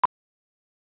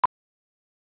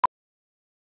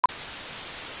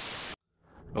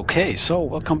Okay, so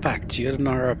welcome back to yet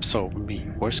another episode of me,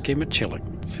 worst gamer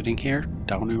chilling. Sitting here,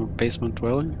 down in my basement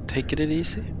dwelling, taking it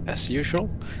easy, as usual,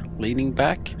 leaning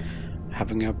back,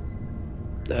 having a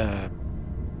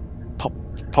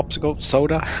popsicle,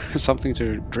 soda, something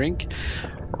to drink,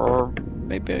 or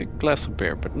maybe a glass of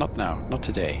beer, but not now, not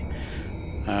today.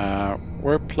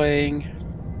 We're playing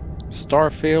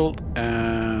Starfield,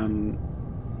 and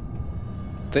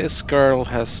this girl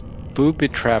has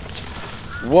booby-trapped.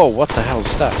 Whoa, what the hell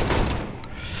is that?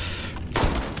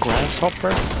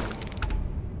 Grasshopper?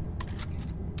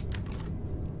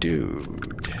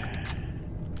 Dude,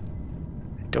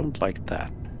 I don't like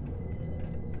that.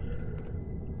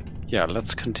 Yeah,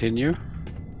 let's continue.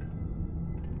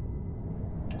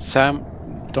 Sam,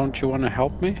 don't you want to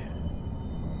help me?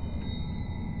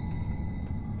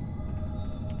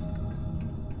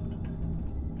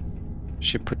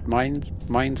 She put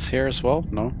mines here as well?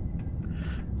 No?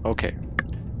 Okay.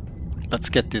 Let's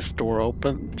get this door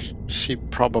open. She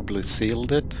probably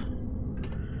sealed it.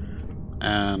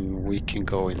 And we can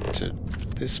go into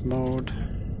this mode.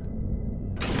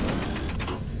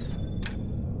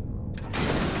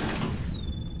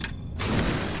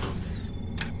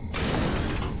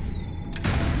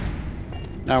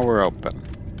 Now we're open.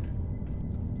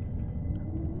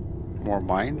 More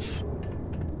mines.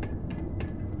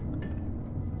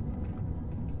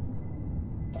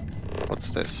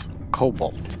 What's this?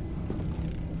 Cobalt.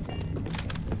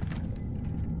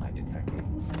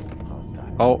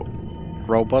 Oh,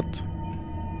 robot.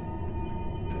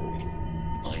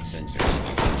 My sensors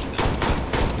are picking up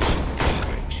suspicious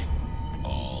beverage.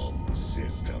 All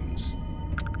systems.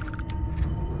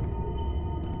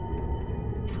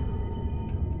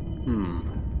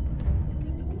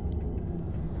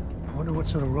 I wonder what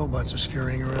sort of robots are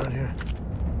scurrying around here.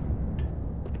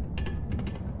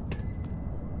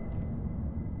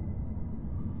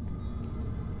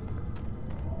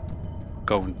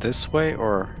 Going this way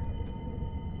or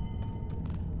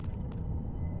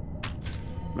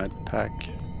medpack?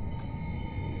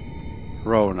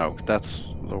 Roanoke,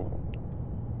 that's the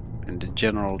in the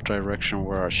general direction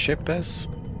where our ship is.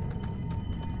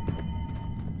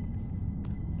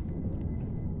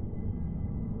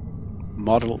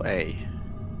 Model A.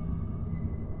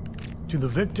 To the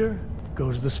victor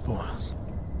goes the spoils.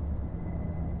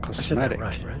 I said that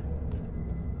Cosmetic. right?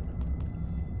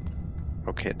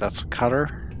 Okay, that's a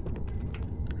cutter.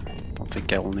 Don't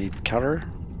think I'll need cutter.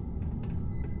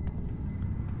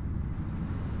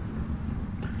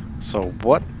 So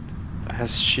what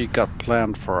has she got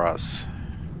planned for us?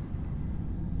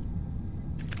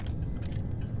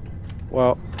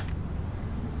 Well,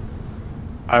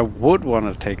 I would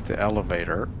want to take the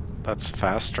elevator. That's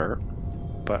faster,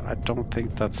 but I don't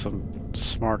think that's a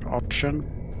smart option.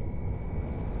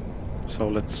 So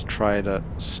let's try the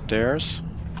stairs.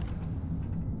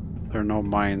 There are no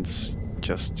mines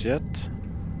just yet.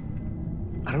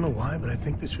 I don't know why, but I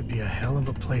think this would be a hell of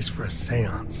a place for a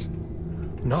seance.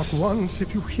 Knock once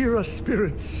if you hear us,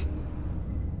 spirits.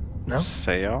 No?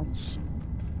 Seance?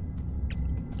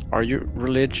 Are you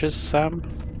religious, Sam?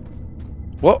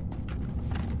 Whoa!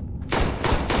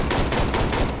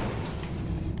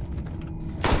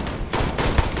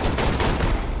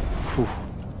 Whew.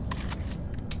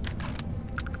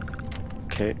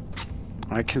 Okay,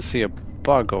 I can see a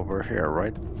bug over here,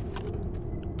 right?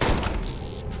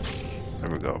 There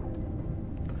we go.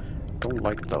 Don't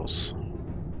like those.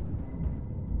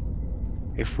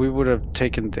 If we would have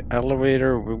taken the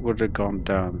elevator, we would have gone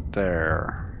down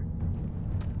there.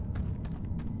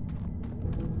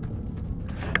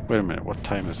 Wait a minute, what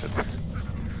time is it?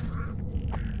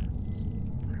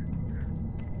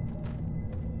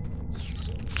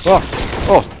 Oh!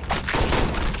 Oh!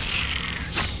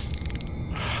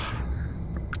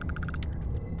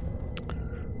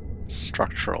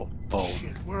 Structural bone.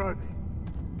 Shit, where are they?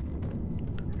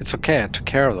 It's okay, I took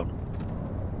care of them.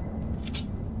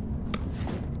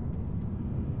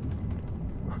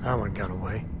 Oh, that one got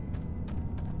away.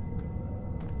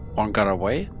 One got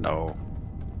away? No.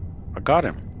 I got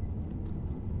him.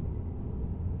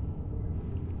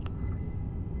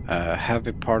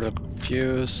 Heavy particle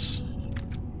fuse.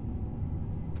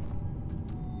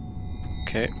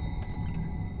 Okay.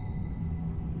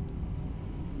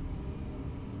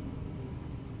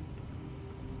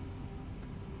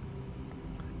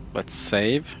 Let's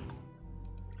save.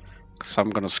 Because I'm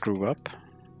gonna screw up.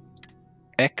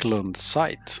 Eklund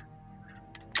site.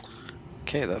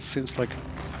 Okay, that seems like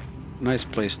a nice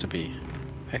place to be.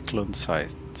 Eklund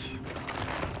site.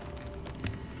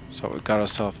 So we got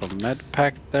ourselves a med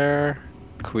pack there.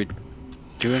 Could we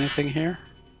do anything here?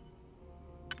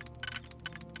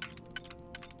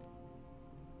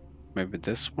 Maybe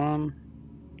this one.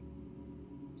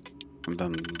 And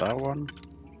then that one.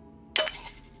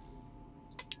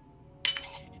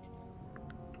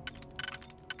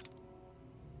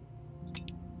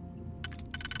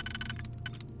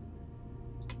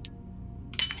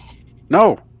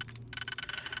 No!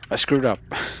 I screwed up.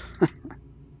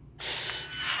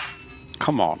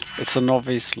 Come on, it's a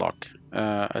novice lock.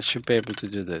 I should be able to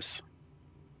do this.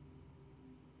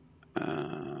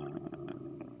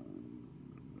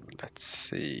 Let's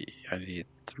see, I need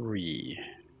 3.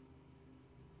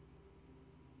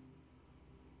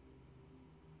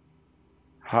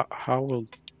 How will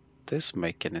this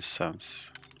make any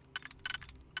sense?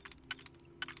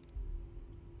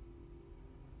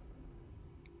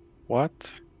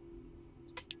 What?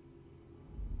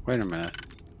 Wait a minute.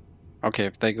 Okay,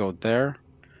 if they go there,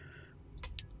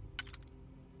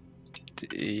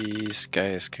 these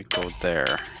guys can go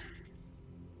there.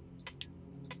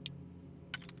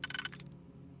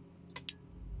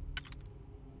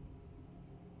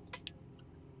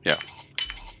 Yeah.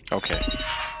 Okay.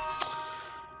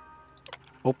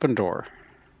 Open door.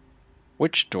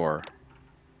 Which door?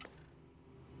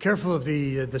 Careful of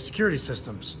the security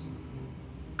systems.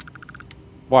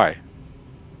 Why?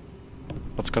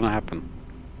 What's gonna happen?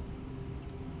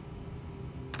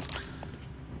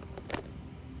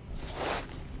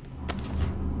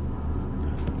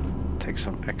 Take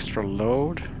some extra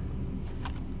load.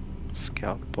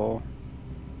 Scalpel.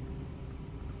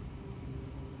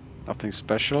 Nothing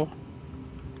special.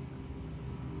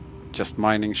 Just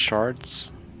mining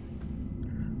shards.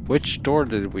 Which door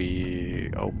did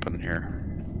we open here?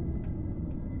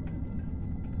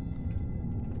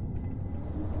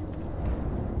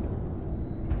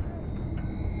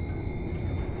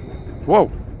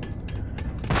 Whoa!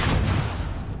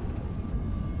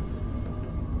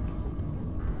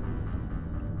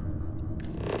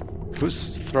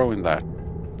 Who's throwing that?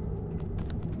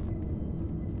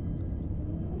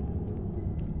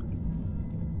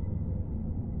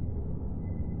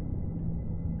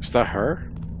 Is that her?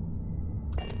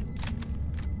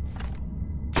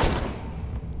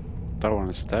 That one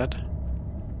is dead.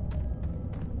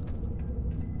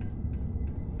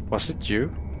 Was it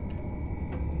you?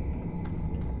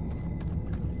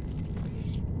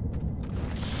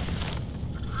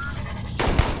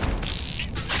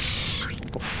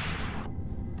 Oof.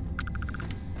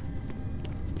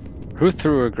 Who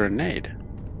threw a grenade?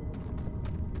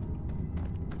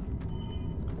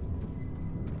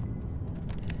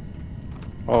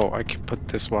 Oh, I can put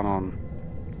this one on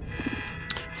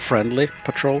friendly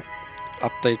patrol.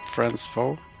 Update friends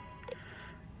foe.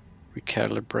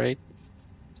 Recalibrate.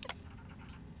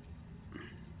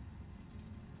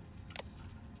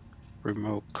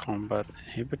 Remove combat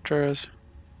inhibitors.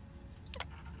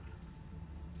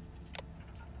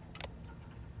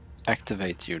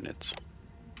 Activate units.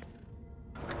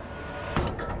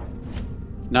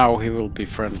 Now he will be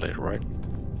friendly, right?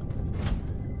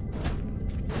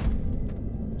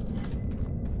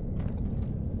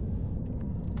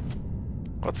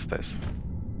 What's this?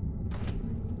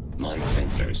 My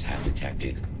sensors have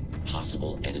detected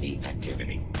possible enemy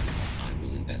activity. I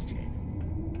will investigate.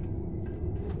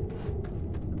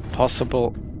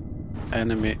 Possible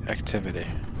enemy activity.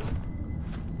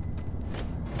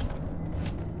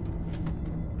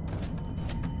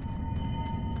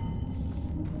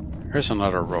 Here's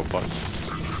another robot.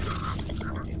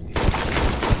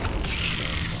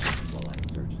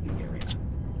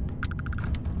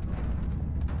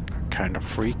 Kind of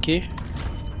freaky.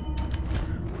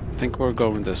 I think we're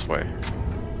going this way.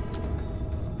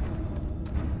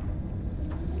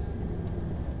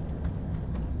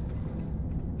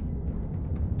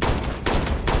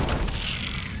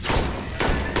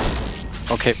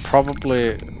 Okay,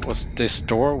 probably was this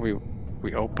door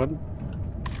we opened.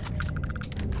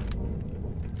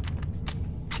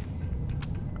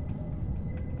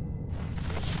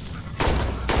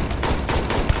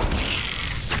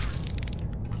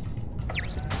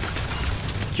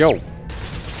 Yo.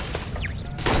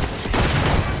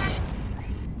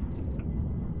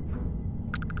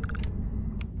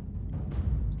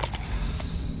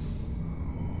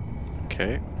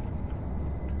 Okay.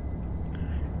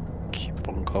 Keep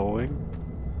on going.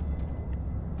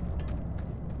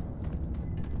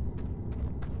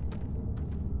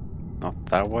 Not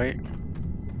that way.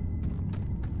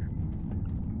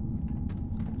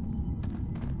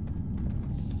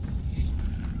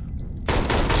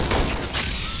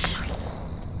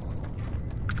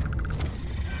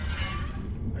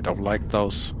 I don't like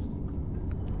those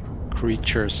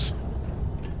creatures.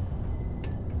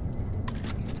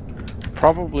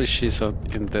 Probably she's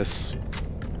in this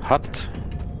hut.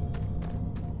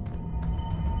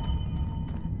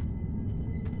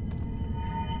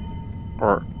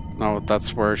 No,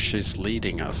 that's where she's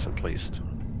leading us, at least.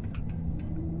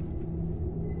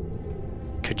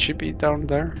 Could she be down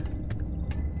there?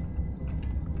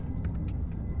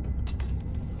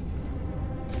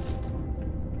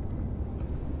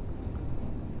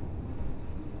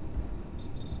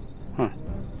 Huh.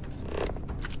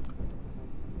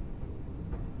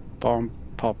 Bomb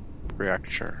pop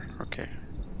reactor. Okay.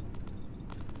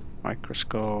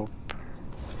 Microscope.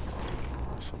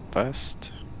 So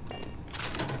best.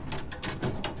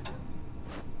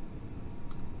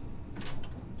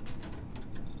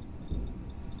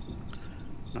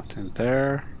 Nothing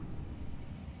there.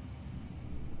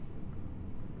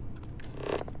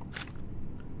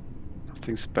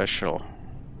 Nothing special.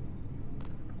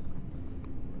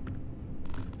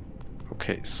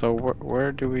 Okay, so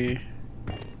where do we...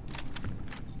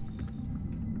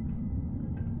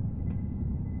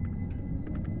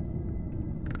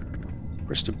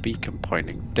 Where's the beacon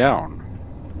pointing? Down.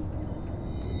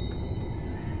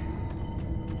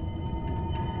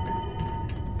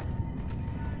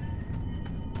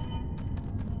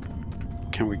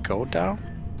 Can we go down?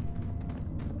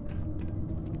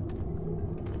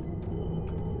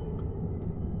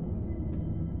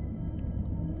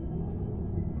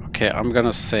 Okay, I'm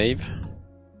gonna save.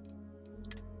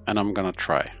 And I'm gonna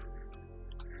try.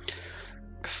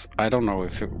 'Cause I don't know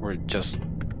if we're just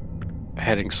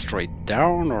heading straight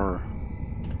down or...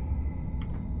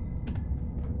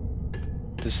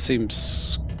 This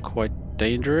seems quite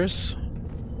dangerous.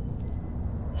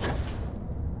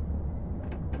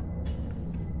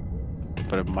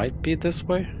 But it might be this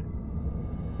way.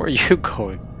 Where are you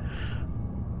going?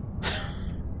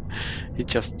 He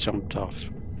just jumped off.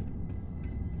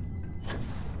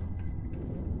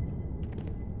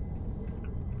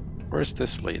 Where's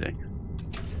this leading?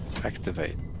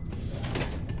 Activate.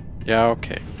 Yeah,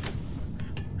 okay.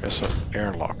 There's an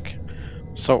airlock.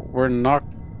 So we're not...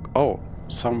 Oh,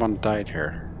 someone died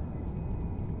here.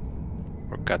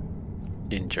 Or got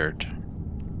injured.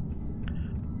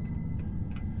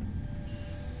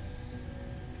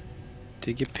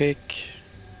 Diggy pick.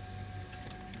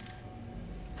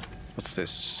 What's this?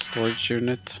 Storage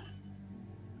unit.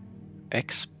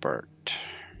 Expert.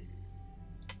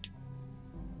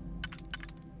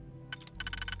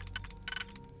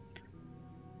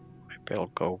 Maybe I'll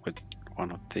go with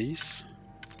one of these.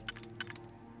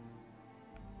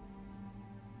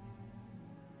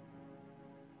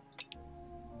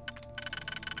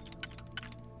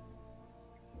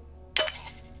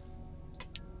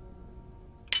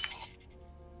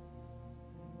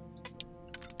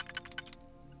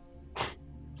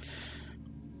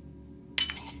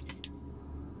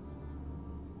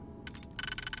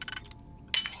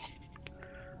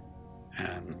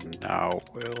 And now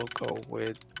we'll go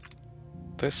with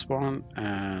this one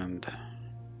and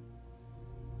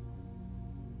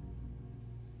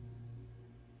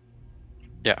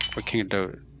yeah, we can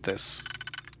do this.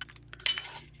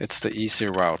 It's the easy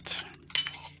route.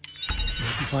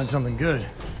 Hope you find something good.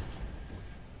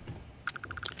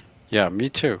 Yeah, me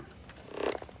too.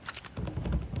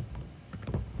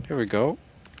 Here we go.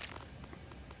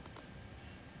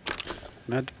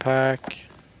 Med pack.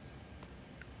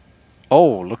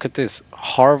 Oh, look at this.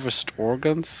 Harvest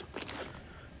organs.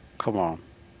 Come on.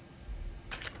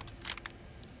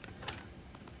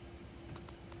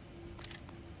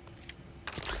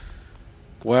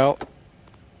 Well,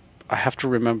 I have to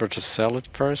remember to sell it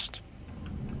first.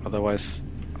 Otherwise,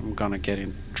 I'm gonna get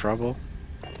in trouble.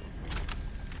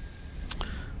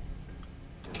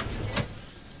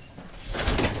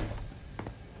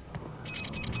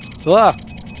 Ah!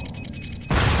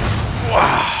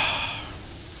 Wow.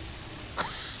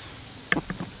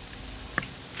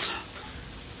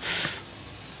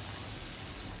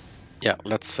 Yeah,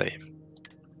 let's save.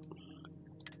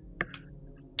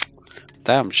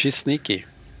 Damn, she's sneaky.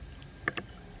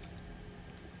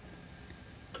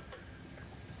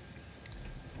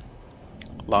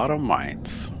 Lot of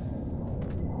mines.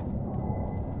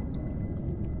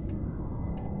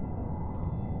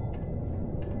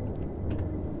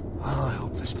 Well, I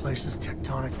hope this place is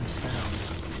tectonically sound.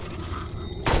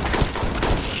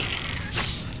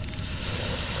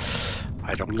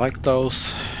 I don't like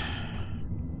those.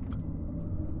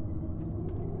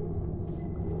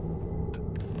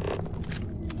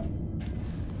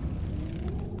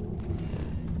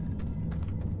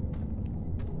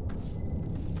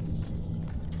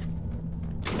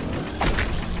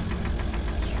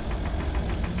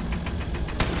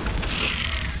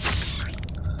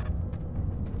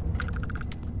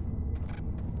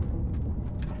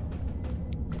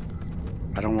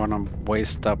 I don't want to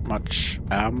waste that much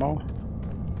ammo.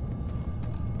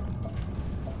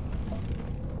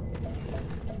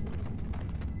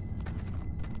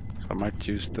 might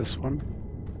use this one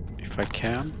if I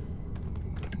can.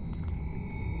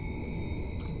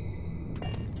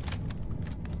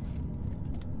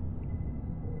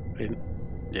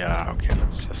 Yeah, okay,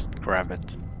 let's just grab it.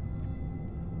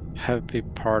 Heavy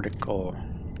particle.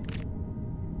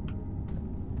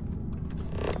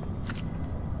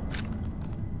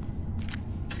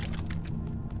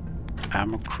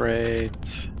 Ammo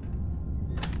crate.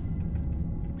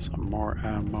 Some more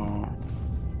ammo.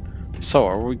 So,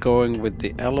 are we going with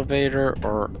the elevator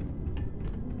or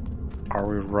are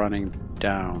we running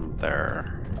down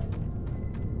there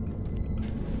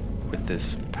with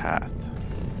this path?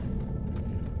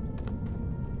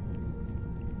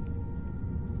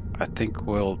 I think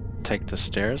we'll take the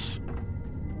stairs.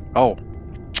 Oh.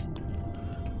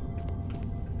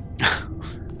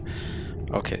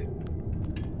 Okay.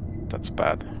 That's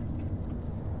bad.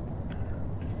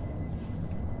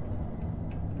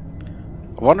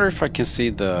 I wonder if I can see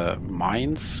the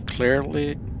mines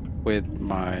clearly with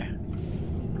my...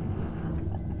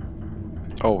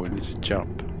 Oh, we need to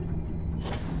jump.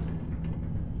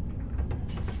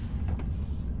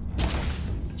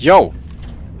 Yo!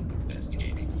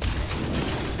 Investigating.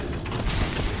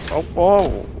 Oh,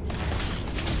 whoa!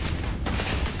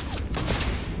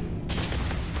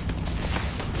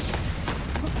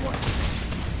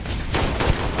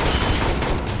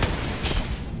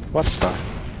 What the?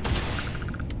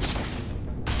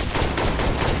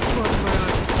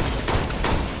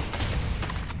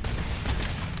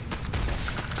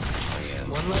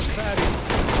 One less patty.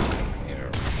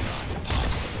 Error not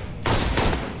possible.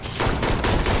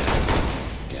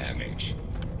 Damage.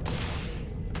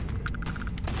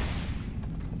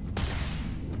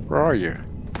 Where are you?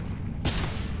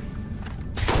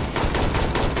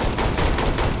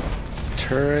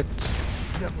 Turret.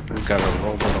 We got a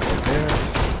robot over there.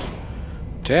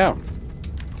 Damn.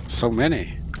 So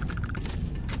many.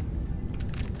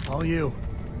 All you.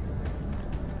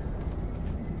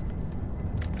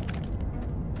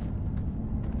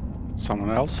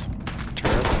 Someone else?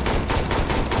 Turret.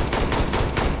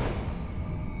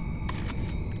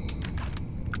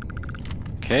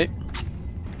 Okay.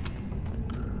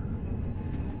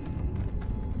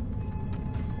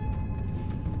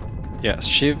 Yes,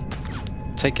 she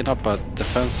taken up a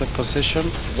defensive position.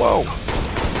 Whoa!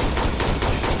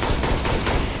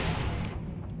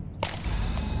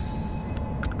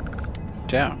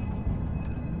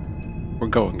 Damn. We're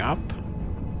going up?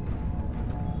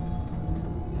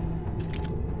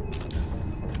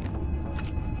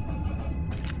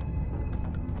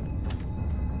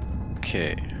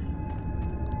 Okay.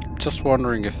 Just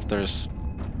wondering if there's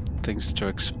things to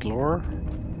explore.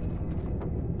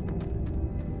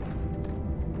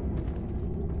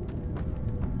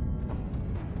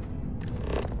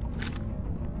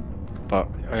 But,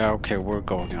 yeah, okay, we're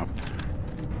going up.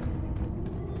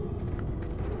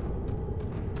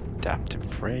 Adaptive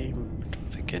frame, don't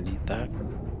think I need that.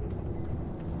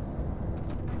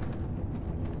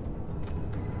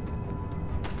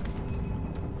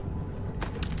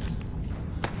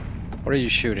 What are you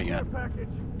shooting at?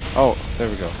 Oh, there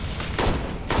we go.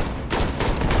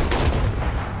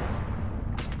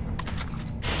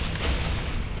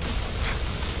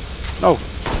 No!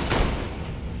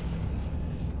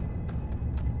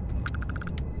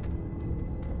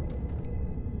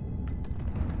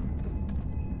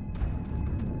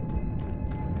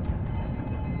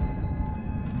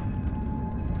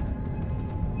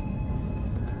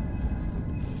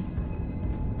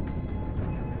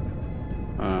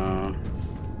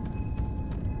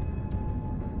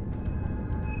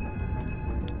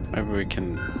 Maybe we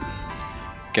can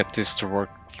get this to work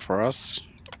for us.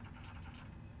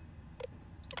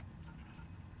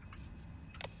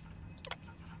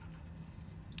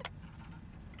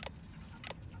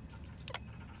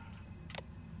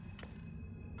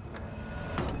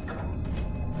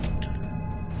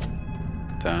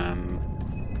 Then,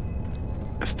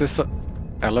 is this an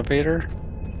elevator?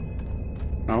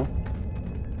 No?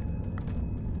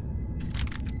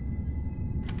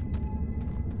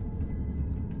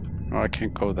 No, I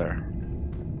can't go there.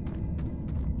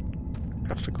 I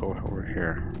have to go over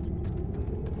here.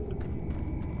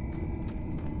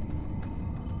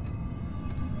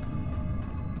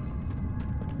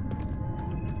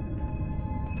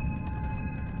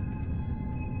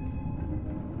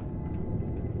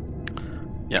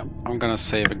 Yeah, I'm gonna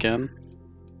save again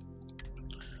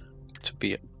to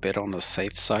be a bit on the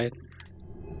safe side.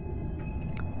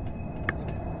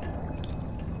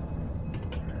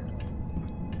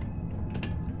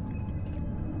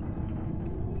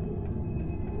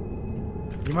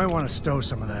 You might want to stow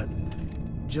some of that.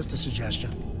 Just a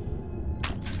suggestion.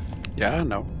 Yeah, I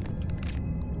know.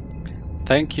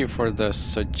 Thank you for the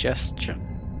suggestion.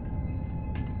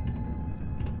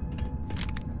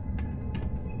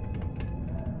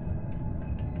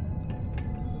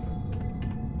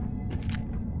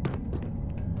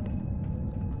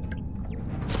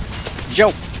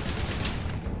 Yo!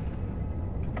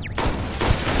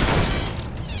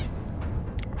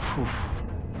 Whew.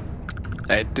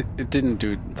 It didn't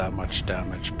do that much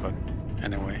damage, but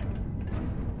anyway.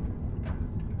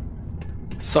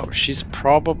 So she's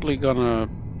probably gonna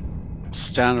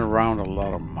stand around a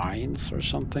lot of mines or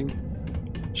something.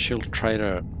 She'll try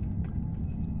to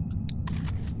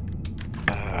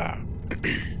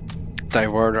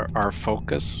divert our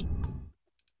focus.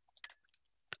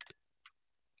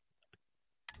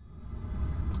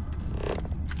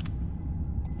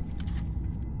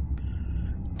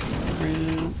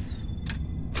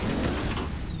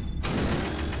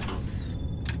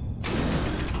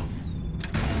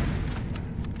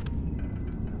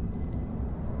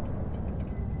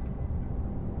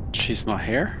 She's not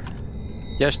here?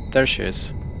 Yes, there she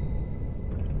is.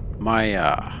 My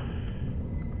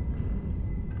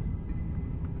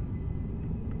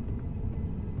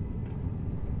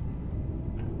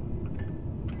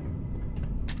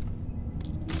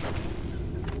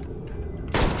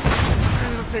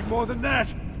It'll take more than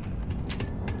that.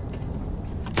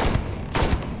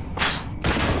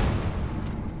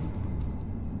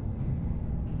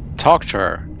 talk to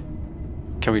her.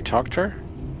 Can we talk to her?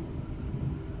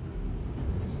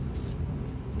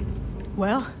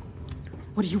 Well,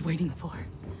 what are you waiting for?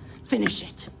 Finish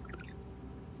it.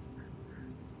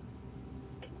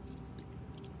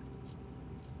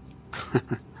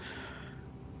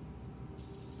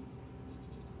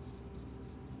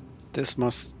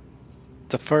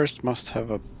 The first must have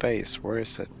a base. Where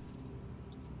is it?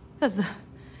 'Cause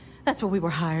that's what we were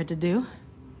hired to do.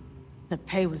 The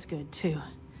pay was good too.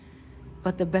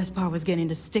 But the best part was getting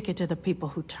to stick it to the people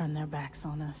who turned their backs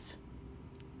on us.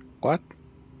 What?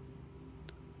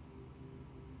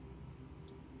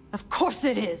 Of course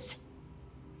it is!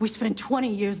 We spent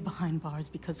 20 years behind bars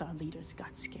because our leaders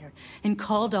got scared and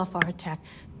called off our attack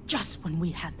just when we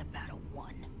had the battle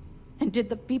won. And did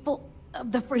the people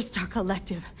of the Freestar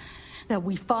Collective that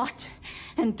we fought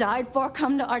and died for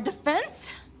come to our defense?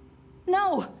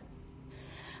 No!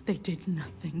 They did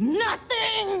nothing.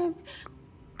 Nothing!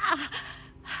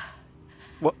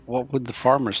 What would the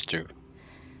farmers do?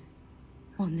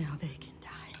 Well, now they can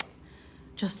die.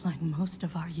 Just like most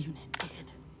of our unit did.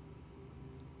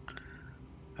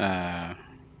 I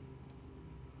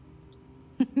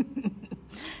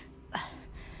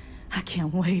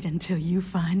can't wait until you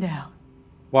find out.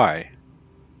 Why?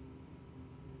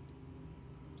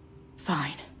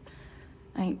 Fine.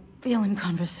 I ain't feeling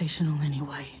conversational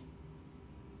anyway.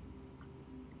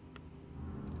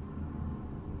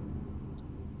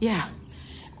 Yeah.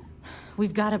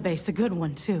 We've got a base, a good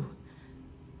one too.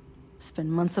 Spent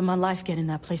months of my life getting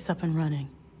that place up and running.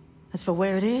 As for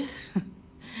where it is,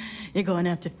 you're going to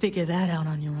have to figure that out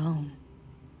on your own.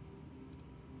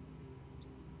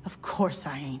 Of course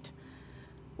I ain't.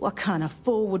 What kind of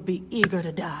fool would be eager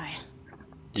to die?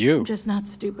 You. I'm just not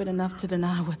stupid enough to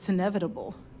deny what's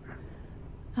inevitable.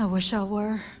 I wish I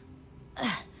were.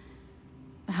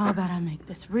 How about I make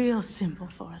this real simple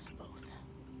for us both?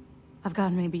 I've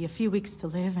got maybe a few weeks to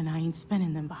live, and I ain't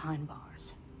spending them behind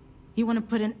bars. You want to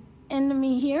put an end to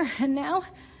me here and now?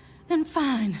 Then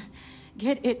fine.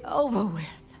 Get it over with.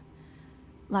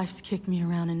 Life's kicked me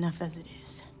around enough as it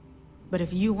is. But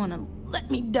if you want to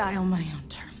let me die on my own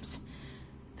terms,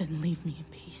 then leave me in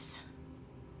peace.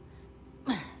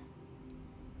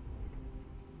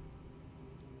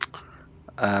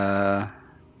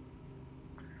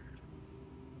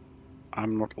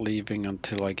 I'm not leaving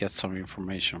until I get some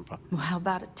information, but... Well, how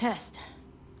about a test?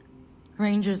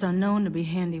 Rangers are known to be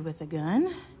handy with a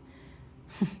gun.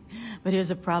 But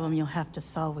here's a problem you'll have to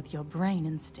solve with your brain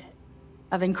instead.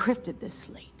 I've encrypted this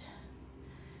slate.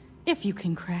 If you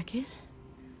can crack it,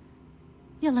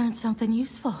 you'll learn something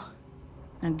useful.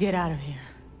 Now get out of here.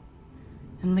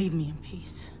 And leave me in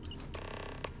peace.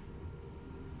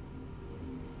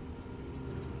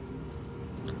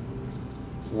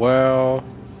 Well...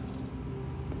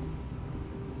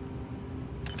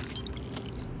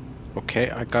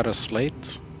 Okay, I got a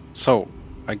slate. So,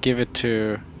 I give it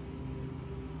to...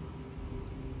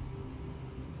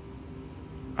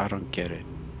 I don't get it.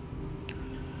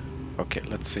 Okay,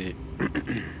 let's see.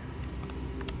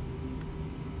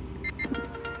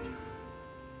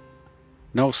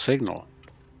 No signal.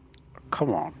 Come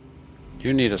on.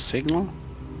 You need a signal?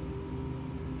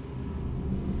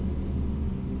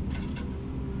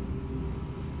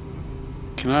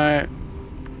 Can I...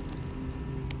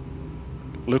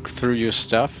 look through your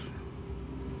stuff.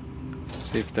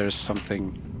 See if there's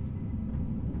something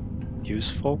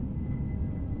useful.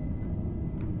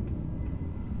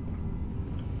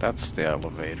 That's the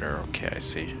elevator. Okay, I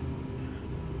see.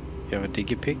 You have a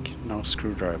diggy pick? No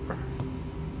screwdriver.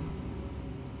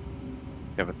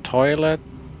 You have a toilet?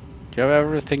 You have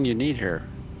everything you need here.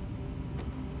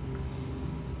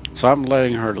 So I'm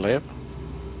letting her live.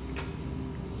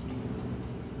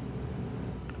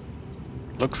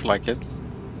 Looks like it.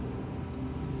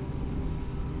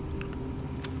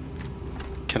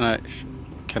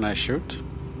 Can I shoot?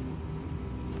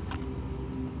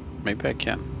 Maybe I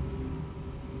can.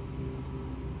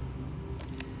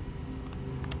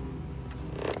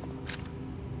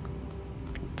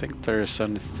 Don't think there's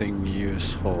anything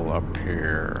useful up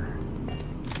here.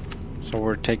 So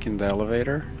we're taking the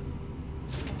elevator.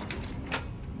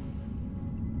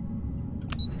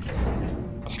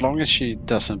 As long as she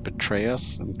doesn't betray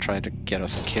us and try to get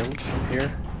us killed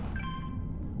here.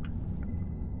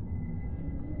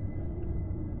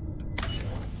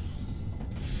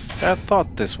 I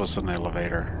thought this was an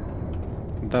elevator.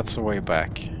 That's the way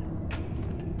back.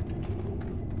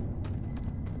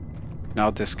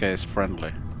 Now this guy is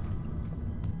friendly.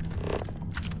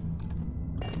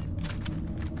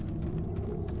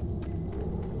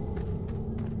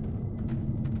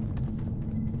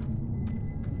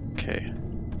 Okay.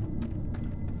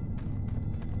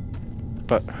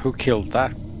 But who killed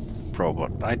that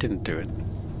robot? I didn't do it.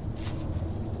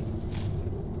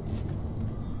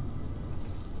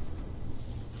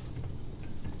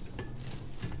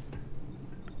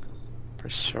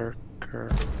 Berserker.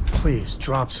 Please,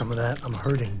 drop some of that. I'm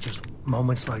hurting. Just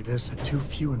moments like this are too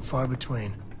few and far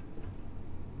between.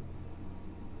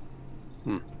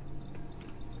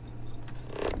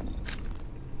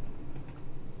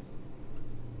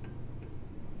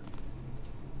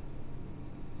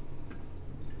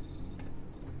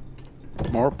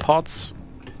 More pods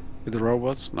with the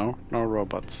robots? No, no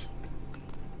robots.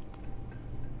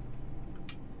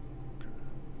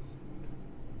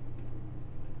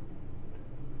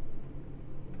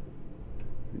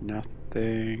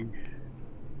 Nothing.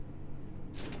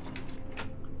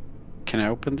 Can I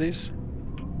open these?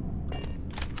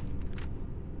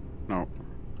 No.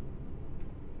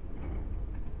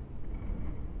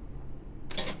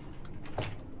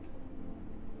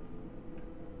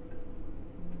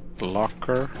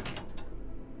 Locker.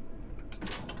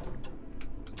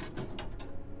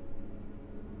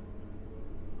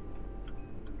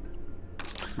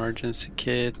 Emergency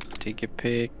kit, take a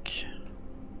pick.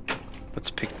 Let's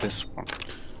pick this one.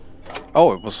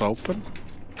 Oh, it was open?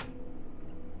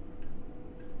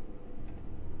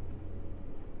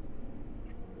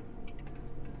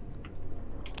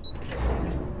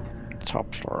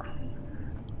 Top floor.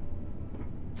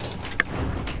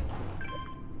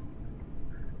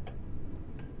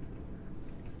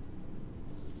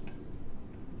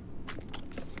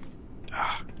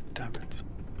 Ah, damn it.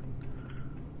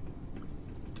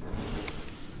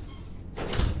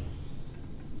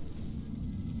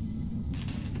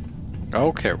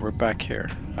 Okay, we're back here.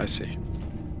 I see.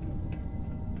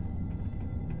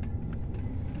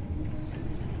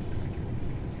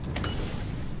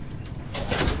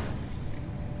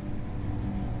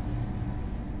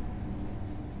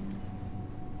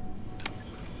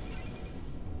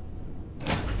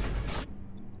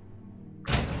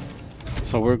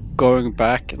 So we're going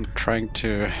back and trying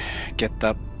to get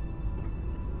that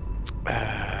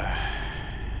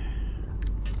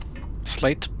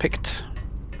slate picked.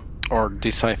 Or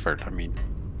deciphered, I mean.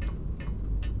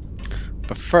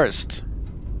 But first,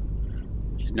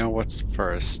 you know what's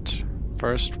first?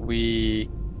 First we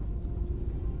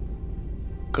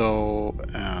go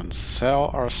and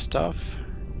sell our stuff.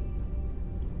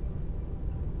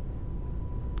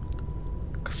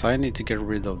 Because I need to get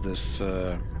rid of this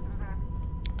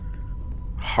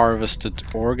harvested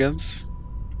organs.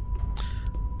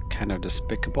 Kind of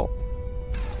despicable.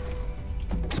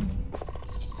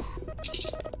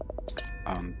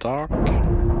 Undock.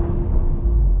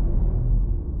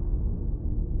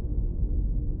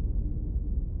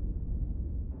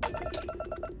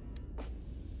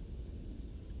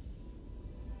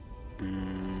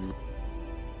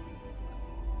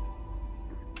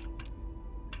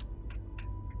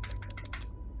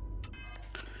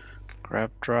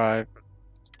 Grab drive,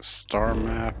 star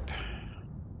map,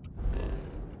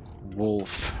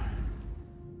 wolf.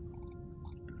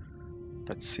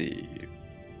 Let's see.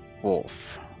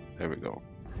 Wolf. There we go.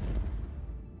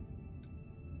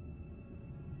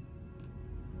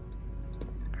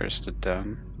 Here's the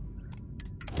den.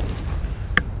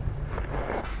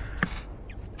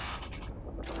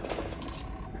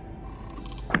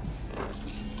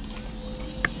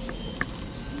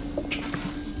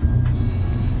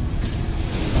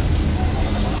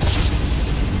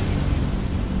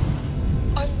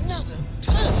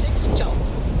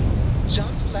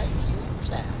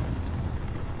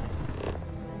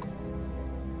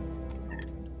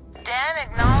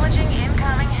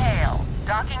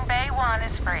 Docking Bay 1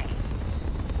 is free.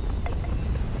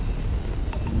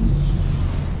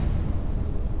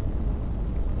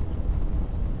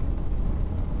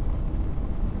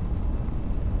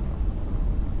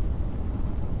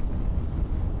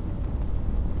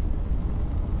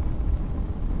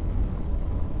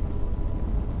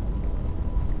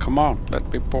 Come on,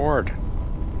 let me board.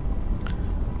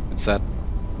 It's at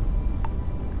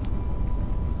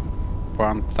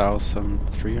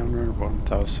 1,300,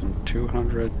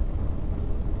 1,200,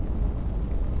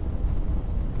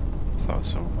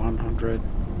 1,100,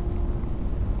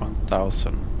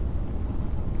 1,000.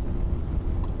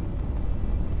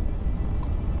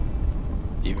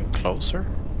 Even closer?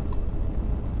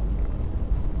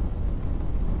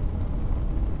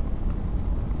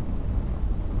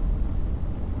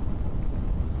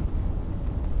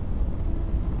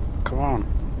 Come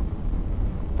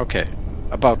on. Okay,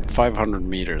 about 500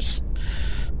 meters.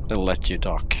 They'll let you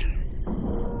dock.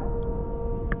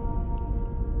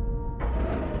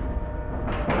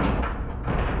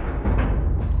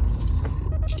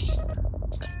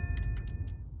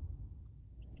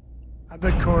 I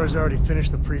bet Cora's already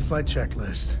finished the pre-flight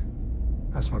checklist.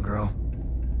 That's my girl.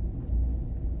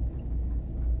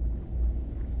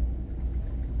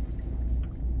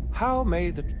 How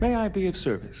may I be of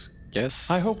service? Yes.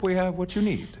 I hope we have what you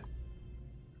need.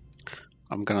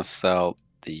 I'm gonna sell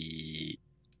the...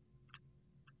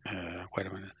 wait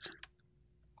a minute.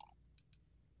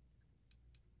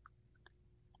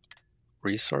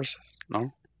 Resources?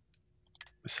 No?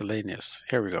 Miscellaneous.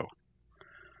 Here we go.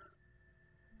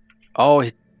 Oh,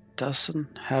 it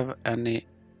doesn't have any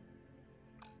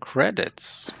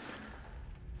credits.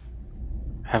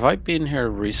 Have I been here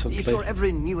recently? If you're ever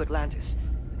in New Atlantis,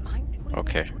 mind putting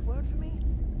Okay. in a good word for me?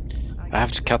 I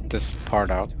have to cut this part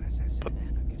out, but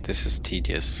this is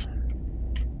tedious.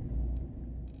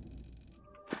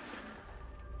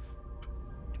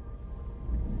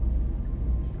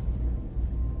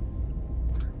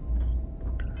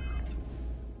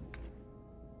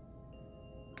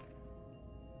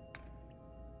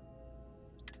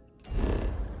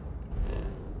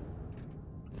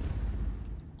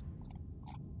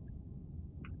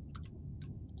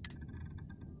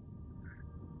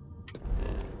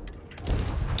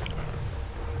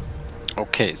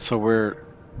 Okay, so we're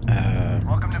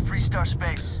Welcome to Freestar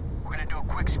Space. We're gonna do a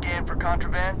quick scan for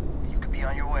contraband. You could be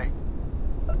on your way.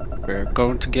 we're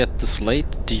going to get the slate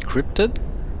decrypted.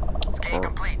 Scan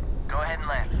complete. Go ahead and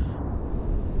land.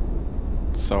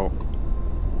 So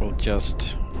we'll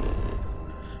just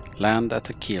land at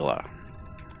Aquila.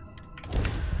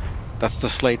 That's the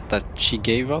slate that she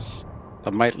gave us.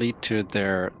 That might lead to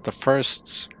the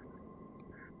first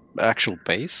actual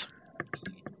base.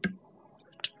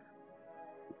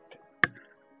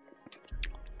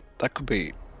 That could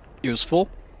be useful.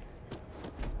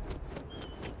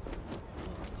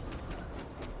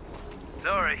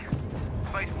 Sorry.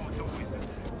 Spaceport's always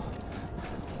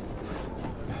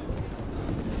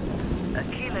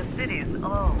Aquila City's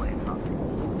always on.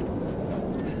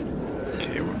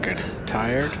 Okay, we're getting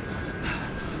tired.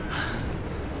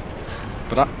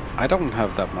 But I don't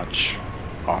have that much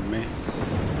on me.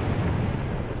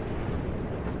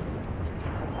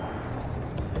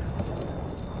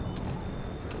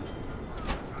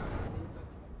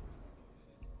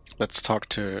 Let's talk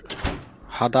to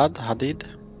Hadid?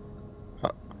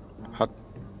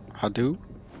 Hadu?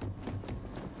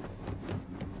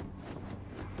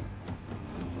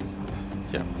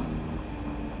 Yeah.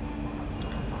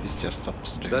 He's just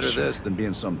upstairs. Better this than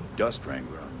being some dust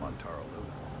wrangler on Montaro.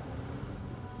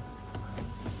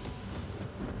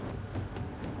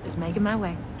 Just making my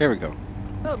way. Here we go.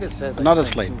 Helga says Another I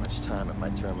spend slate. too much time at my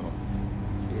terminal.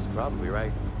 She's probably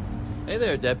right. Hey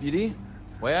there, Deputy.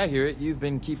 Way I hear it, you've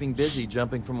been keeping busy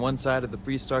jumping from one side of the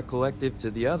Freestar Collective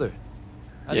to the other.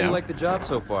 How do Yeah. you like the job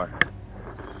so far?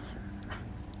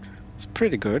 It's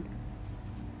pretty good.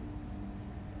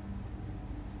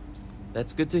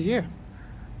 That's good to hear.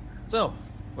 So,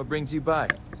 what brings you by?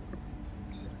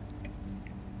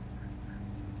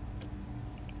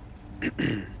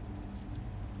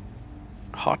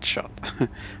 Hotshot.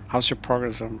 How's your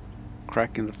progress on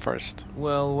cracking the first?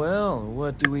 Well, well,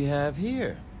 what do we have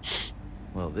here?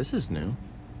 Well, this is new.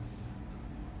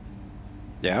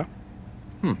 Yeah?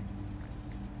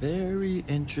 Very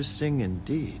interesting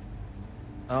indeed.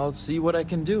 I'll see what I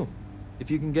can do.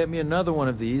 If you can get me another one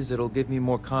of these, it'll give me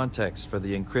more context for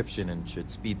the encryption and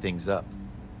should speed things up.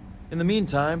 In the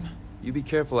meantime, you be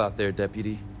careful out there,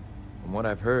 Deputy. From what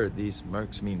I've heard, these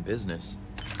mercs mean business.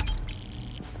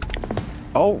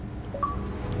 Oh!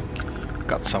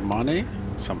 Got some money,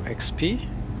 some XP.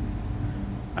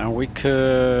 And we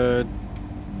could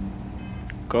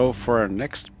go for our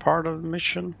next part of the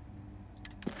mission,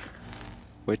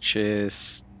 which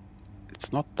is,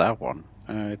 it's not that one,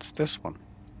 it's this one.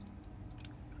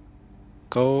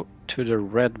 Go to the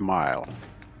Red Mile.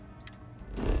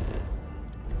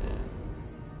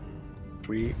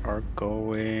 We are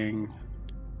going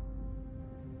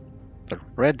the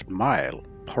Red Mile,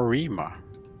 Porima.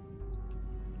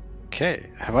 Okay,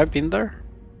 have I been there?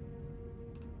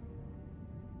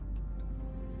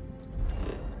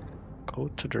 Go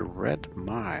to the Red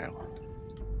Mile.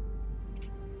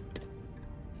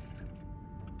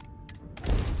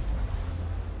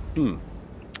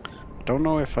 Don't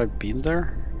know if I've been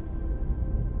there.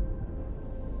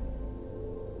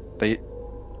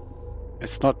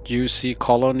 It's not UC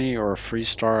Colony or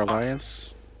Freestar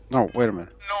Alliance. No, wait a minute.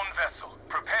 Known vessel.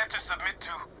 Prepare to submit to...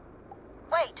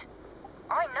 Wait,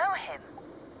 I know him.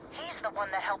 He's the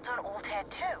one that helped on Altair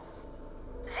 2.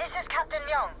 This is Captain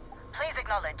Young. Please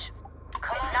acknowledge.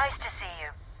 It's nice to see you.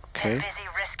 Okay. Been busy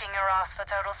risking your ass for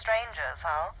total strangers,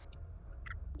 huh?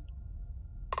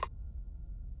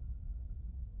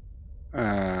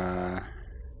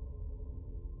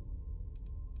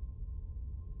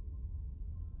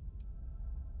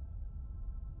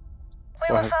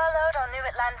 We were furloughed on New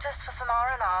Atlantis for some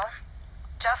R&R.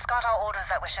 Just got our orders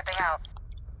that we're shipping out.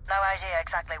 No idea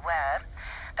exactly where.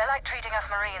 They're like treating us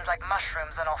Marines like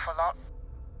mushrooms an awful lot.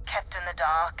 Kept in the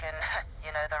dark and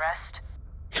you know the rest.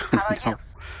 How about you?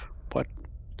 What?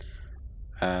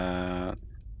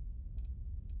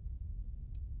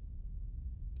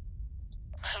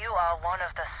 You are one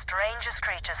of the strangest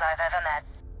creatures I've ever met.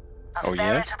 A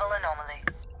veritable anomaly.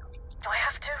 Do I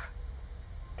have to?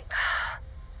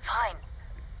 Fine.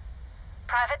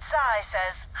 Private Psy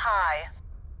says hi.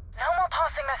 No more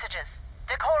passing messages.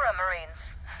 Decorum,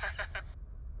 Marines.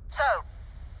 So,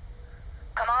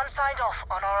 Command signed off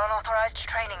on our unauthorized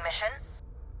training mission.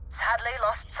 Sadly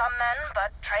lost some men,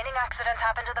 but training accidents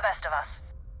happen to the best of us.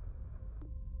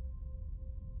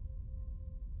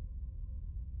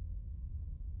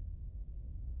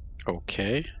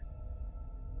 Okay.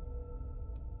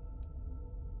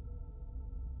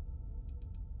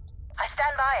 I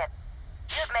stand by it.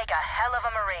 You'd make a hell of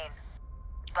a Marine.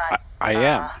 But I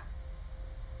am.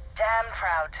 Damn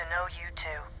proud to know you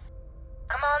too.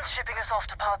 Command's shipping us off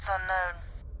to parts unknown.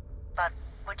 But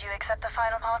would you accept a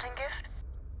final parting gift?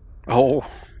 Oh.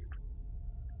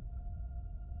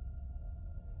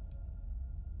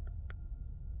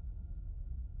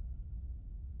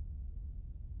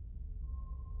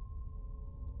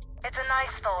 It's a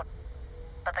nice thought,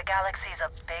 but the galaxy's a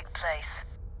big place.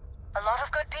 A lot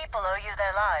of good people owe you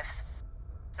their lives.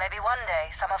 Maybe one day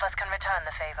some of us can return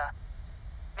the favor.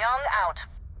 Young out.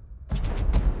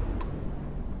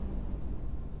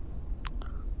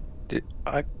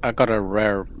 I got a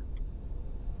rare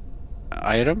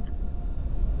item?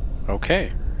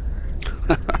 Okay.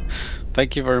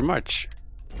 Thank you very much.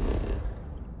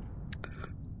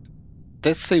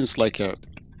 This seems like a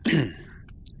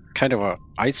kind of a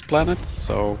ice planet,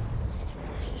 so,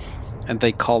 and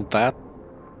they called that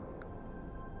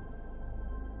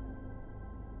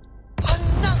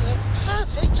another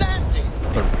perfect landing.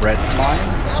 The Red Mile.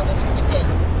 Out of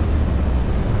 10.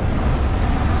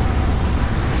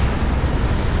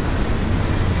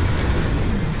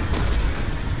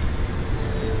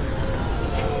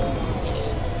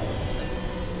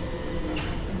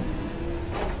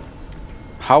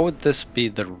 How would this be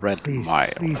the Red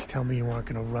Mile? Please tell me you aren't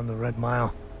going to run the Red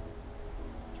Mile.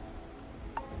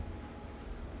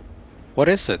 What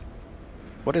is it?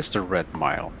 What is the Red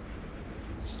Mile?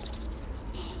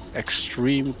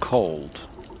 Extreme cold.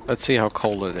 Let's see how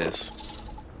cold it is.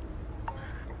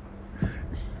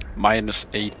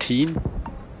 -18?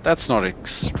 That's not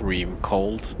extreme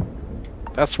cold.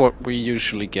 That's what we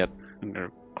usually get in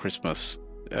the Christmas,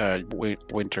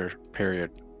 winter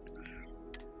period.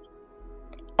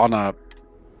 On a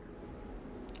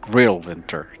real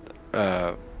winter.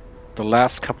 The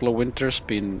last couple of winters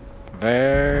been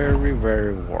very,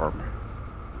 very warm.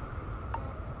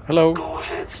 Hello. Go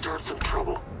ahead, start some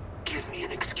trouble. Give me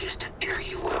an excuse to air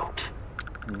you out.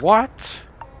 What?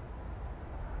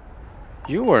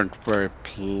 You weren't very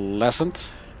pleasant.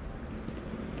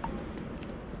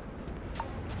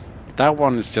 That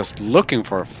one is just looking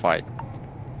for a fight.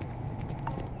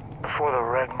 Before the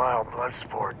Red Mile blood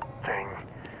sport thing,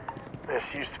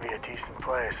 this used to be a decent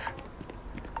place.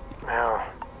 Now,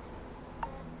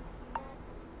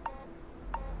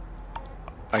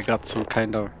 I got some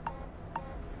kind of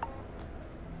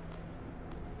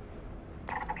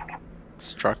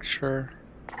structure.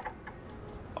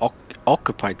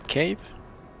 Occupied cave.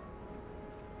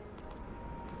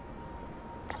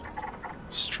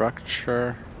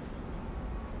 Structure.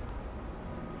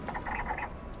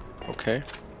 Okay.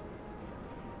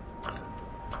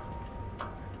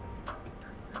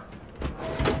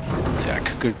 Yeah, I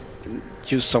could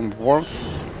use some warmth.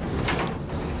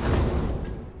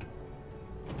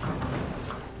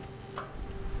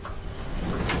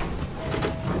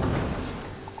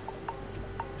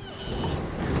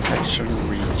 Protection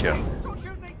region. Don't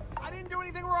shoot me! I didn't do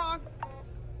anything wrong!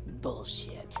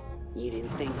 Bullshit. You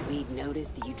didn't think we'd notice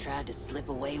that you tried to slip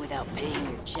away without paying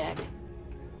your check?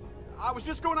 I was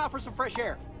just going out for some fresh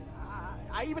air.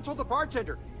 I even told the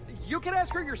bartender. You can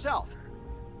ask her yourself.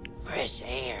 Fresh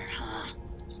air, huh?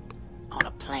 On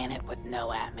a planet with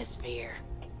no atmosphere.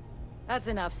 That's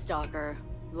enough, Stalker.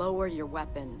 Lower your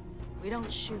weapon. We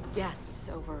don't shoot guests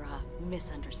over a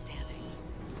misunderstanding.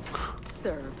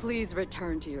 Sir, please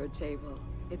return to your table.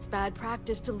 It's bad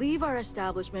practice to leave our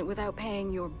establishment without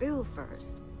paying your bill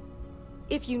first.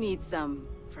 If you need some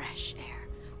fresh air,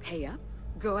 pay up,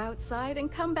 go outside,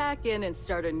 and come back in and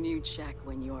start a new check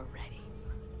when you're ready.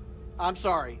 I'm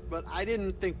sorry, but I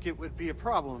didn't think it would be a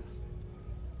problem.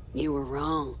 You were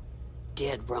wrong.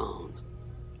 Dead wrong.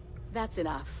 That's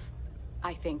enough.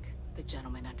 I think the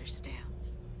gentleman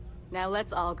understands. Now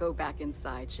let's all go back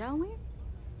inside, shall we?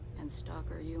 And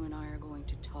Stalker, you and I are going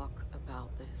to talk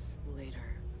about this later.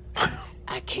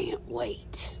 I can't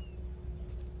wait.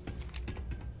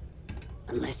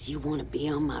 Unless you want to be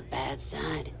on my bad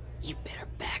side, you better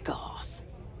back off.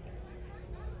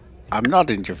 I'm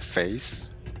not in your face.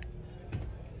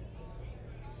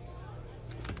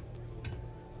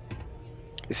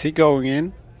 Is he going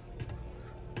in?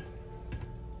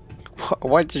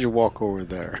 Why did you walk over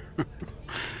there?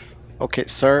 Okay,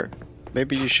 sir,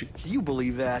 maybe you should... Can you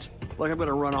believe that? Like I'm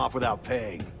gonna run off without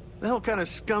paying. The hell kind of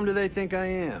scum do they think I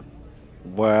am?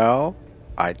 Well,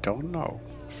 I don't know.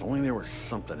 If only there was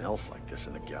something else like this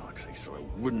in the galaxy, so I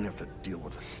wouldn't have to deal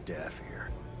with the staff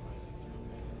here.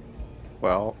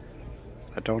 Well,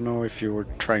 I don't know if you were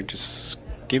trying to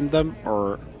skim them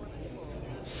or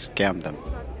scam them.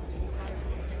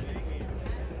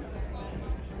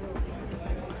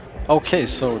 Okay,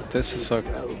 so this is a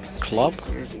club.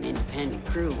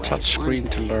 Touch screen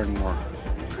to learn more.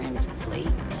 Crimson Fleet.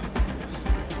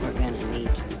 We're gonna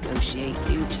need to negotiate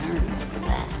new terms for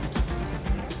that.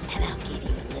 And I'll give you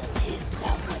a little hint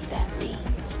about what that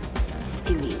means.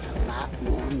 It means a lot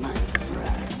more money for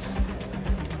us.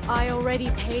 I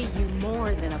already pay you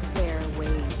more than a fair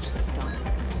wage, Star.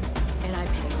 And I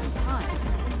pay on time.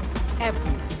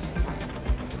 Every time.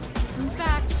 In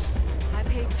fact, I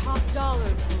pay top dollar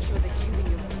to ensure that you and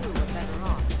your crew are better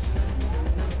off.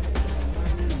 Most of them are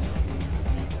mercenaries.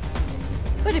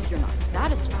 But if you're not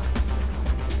satisfied with the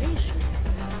compensation,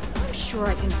 I'm sure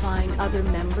I can find other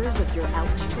members of your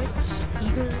outfit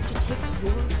eager to take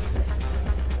your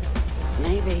place.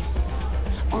 Maybe.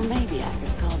 Or maybe I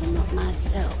could call them up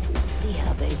myself and see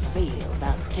how they feel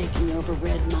about taking over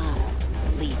Red Mile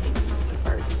and leaving you the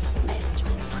burdens of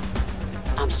management.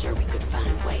 I'm sure we could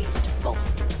find ways to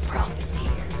bolster the profits here.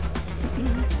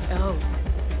 Oh,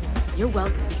 you're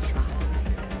welcome to try.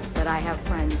 But I have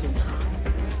friends in high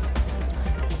places.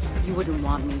 You wouldn't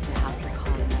want me to have to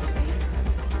call in a favor,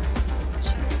 would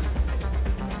you?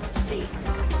 See,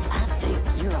 I think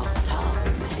you're all talk,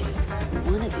 May.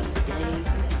 One of these days,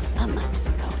 I might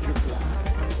just call your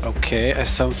bluff. Okay, I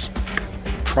sense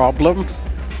problems.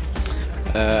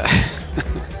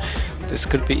 This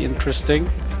could be interesting.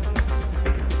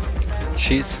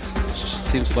 She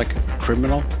seems like a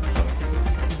criminal, so...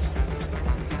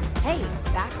 Hey,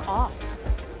 back off.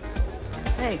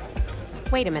 Hey.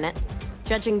 Wait a minute.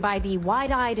 Judging by the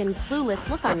wide-eyed and clueless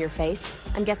look on your face,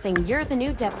 I'm guessing you're the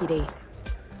new deputy.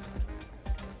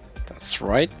 That's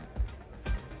right.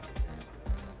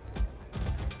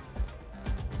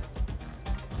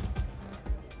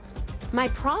 My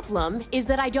problem is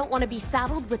that I don't want to be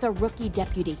saddled with a rookie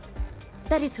deputy.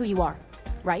 That is who you are,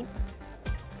 right?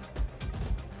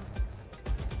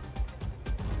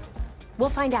 We'll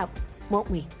find out,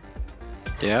 won't we?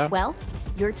 Yeah. Well,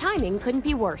 your timing couldn't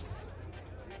be worse.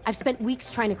 I've spent weeks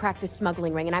trying to crack this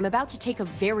smuggling ring, and I'm about to take a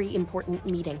very important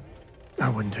meeting. I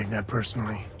wouldn't take that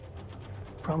personally.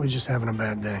 Probably just having a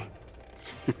bad day.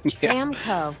 Sam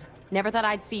Coe. Never thought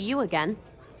I'd see you again.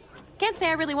 Can't say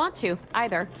I really want to,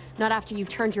 either. Not after you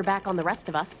turned your back on the rest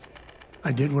of us.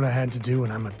 I did what I had to do,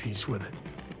 and I'm at peace with it.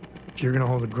 If you're gonna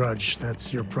hold a grudge,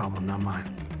 that's your problem, not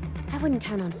mine. I wouldn't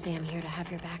count on Sam here to have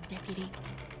your back, Deputy.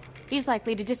 He's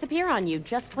likely to disappear on you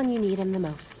just when you need him the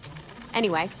most.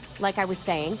 Anyway, like I was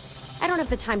saying, I don't have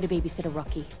the time to babysit a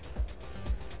rookie.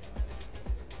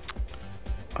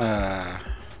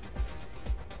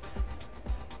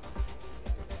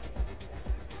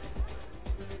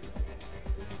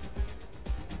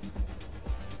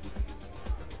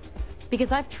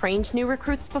 Because I've trained new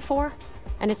recruits before,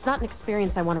 and it's not an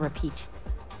experience I want to repeat.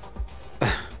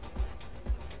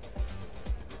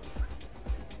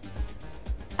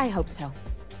 I hope so.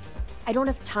 I don't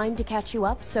have time to catch you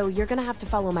up, so you're gonna have to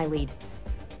follow my lead.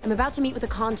 I'm about to meet with a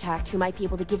contact who might be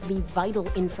able to give me vital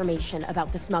information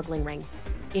about the smuggling ring.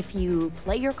 If you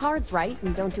play your cards right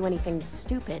and don't do anything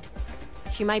stupid,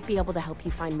 she might be able to help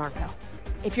you find Marco.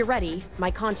 If you're ready,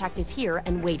 my contact is here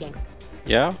and waiting.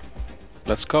 Yeah,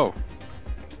 let's go.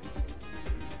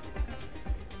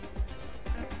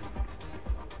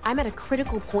 I'm at a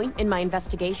critical point in my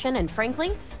investigation, and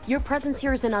frankly, your presence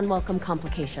here is an unwelcome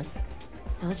complication.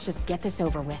 Now let's just get this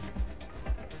over with.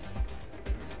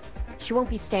 She won't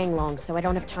be staying long, so I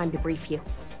don't have time to brief you.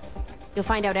 You'll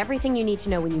find out everything you need to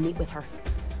know when you meet with her.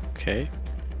 Okay.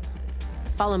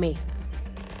 Follow me.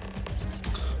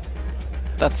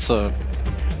 That's a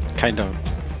kind of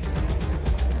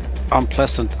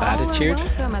unpleasant attitude. All are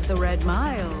welcome at the Red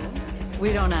Mile.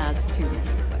 We don't ask too many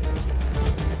questions.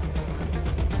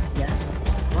 Yes?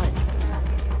 What?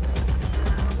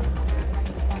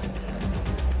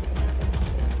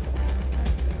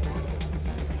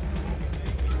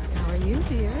 How are you,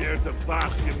 dear? Here to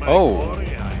bask in my Oh.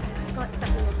 glory. I've got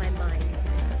something on my mind.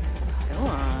 Go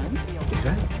on. Is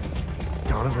that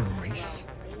Donovan Reese?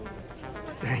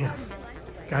 Damn.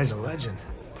 Guy's a legend.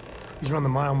 He's run the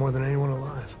mile more than anyone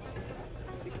alive.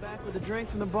 Kick back with a drink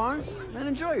from the bar and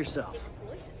enjoy yourself.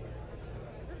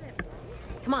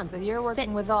 Come on. So you're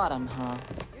working with Autumn, huh?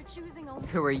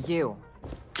 Who are you?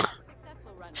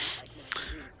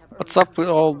 What's up with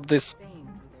all this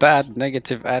bad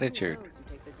negative attitude?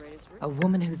 A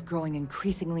woman who's growing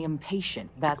increasingly impatient,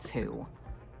 that's who.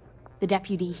 The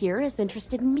deputy here is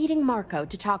interested in meeting Marco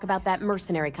to talk about that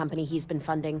mercenary company he's been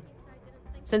funding.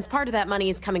 Since part of that money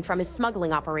is coming from his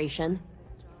smuggling operation,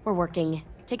 we're working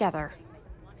together.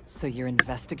 So you're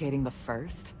investigating the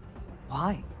first?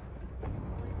 Why?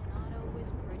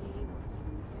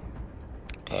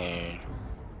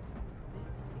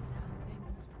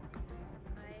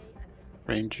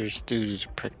 Rangers duty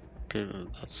to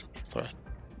that's a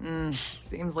threat.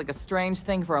 Seems like a strange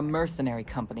thing for a mercenary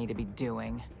company to be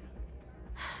doing.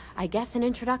 I guess an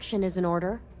introduction is in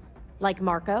order. Like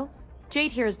Marco,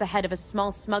 Jade here is the head of a small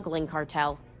smuggling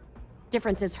cartel.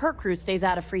 Difference is her crew stays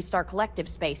out of Freestar Collective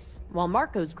space, while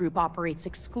Marco's group operates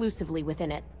exclusively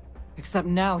within it. Except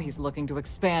now he's looking to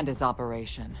expand his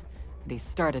operation. And he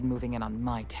started moving in on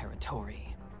my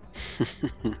territory.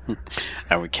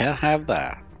 And we can't have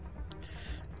that.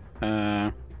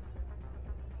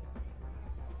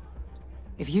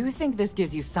 If you think this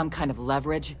gives you some kind of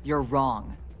leverage, you're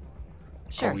wrong.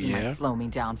 Sure, he might slow me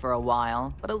down for a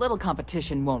while, but a little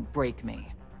competition won't break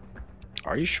me.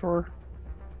 Are you sure?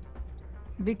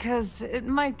 Because it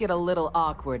might get a little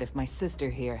awkward if my sister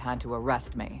here had to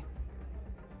arrest me.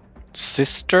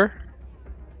 Sister?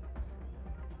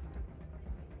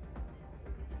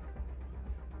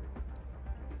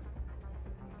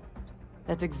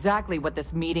 That's exactly what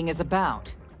this meeting is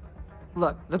about.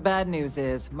 Look, the bad news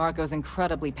is, Marco's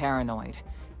incredibly paranoid.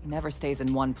 He never stays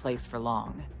in one place for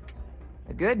long.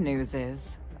 The good news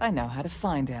is, I know how to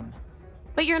find him.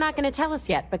 But you're not going to tell us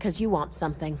yet because you want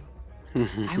something.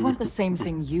 I want the same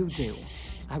thing you do.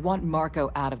 I want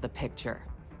Marco out of the picture.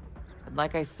 But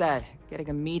like I said, getting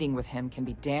a meeting with him can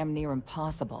be damn near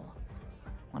impossible.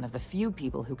 One of the few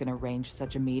people who can arrange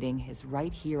such a meeting is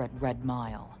right here at Red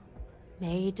Mile.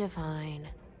 May Divine.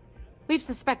 We've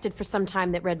suspected for some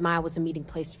time that Red Mile was a meeting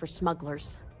place for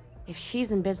smugglers. If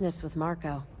she's in business with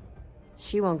Marco,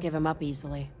 she won't give him up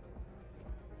easily.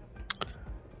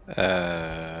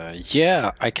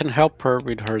 Yeah, I can help her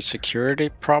with her security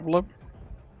problem.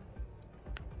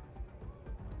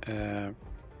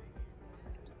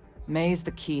 May's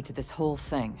the key to this whole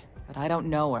thing, but I don't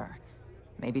know her.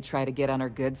 Maybe try to get on her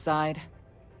good side?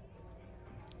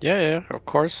 Yeah, of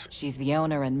course. She's the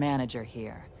owner and manager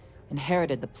here.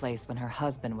 Inherited the place when her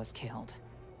husband was killed.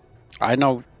 I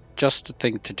know just the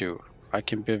thing to do. I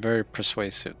can be very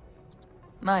persuasive.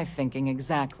 My thinking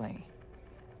exactly.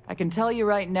 I can tell you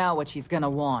right now what she's gonna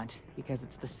want, because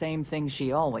it's the same thing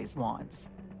she always wants.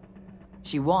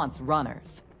 She wants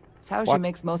runners. It's how she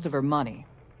makes most of her money.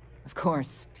 Of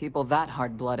course, people that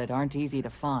hard-blooded aren't easy to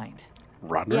find.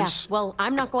 Runners? Yeah, well,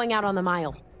 I'm not going out on the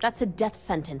mile. That's a death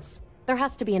sentence. There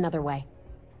has to be another way.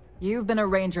 You've been a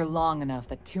ranger long enough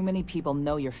that too many people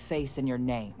know your face and your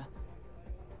name.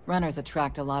 Runners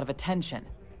attract a lot of attention.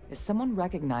 If someone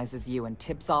recognizes you and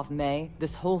tips off May,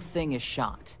 this whole thing is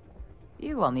shot.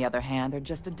 You, on the other hand, are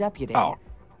just a deputy. Oh.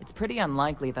 It's pretty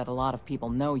unlikely that a lot of people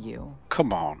know you.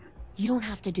 Come on. You don't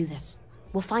have to do this.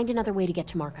 We'll find another way to get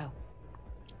to Marco.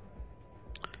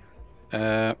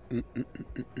 Uh, mm, mm,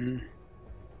 mm, mm.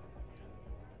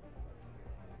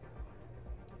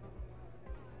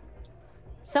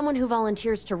 Someone who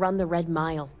volunteers to run the Red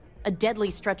Mile, a deadly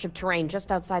stretch of terrain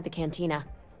just outside the cantina.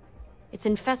 It's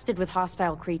infested with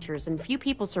hostile creatures, and few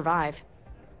people survive.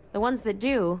 The ones that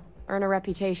do earn a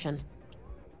reputation.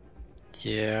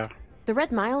 Yeah. The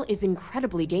Red Mile is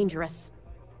incredibly dangerous.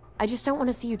 I just don't want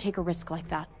to see you take a risk like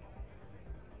that.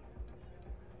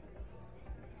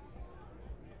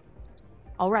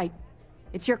 All right.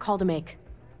 It's your call to make.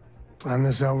 Planned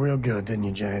this out real good, didn't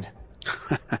you, Jade?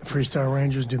 The Freestar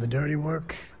Rangers do the dirty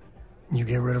work, and you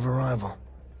get rid of a rival.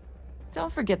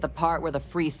 Don't forget the part where the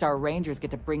Freestar Rangers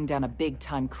get to bring down a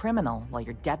big-time criminal, while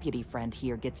your deputy friend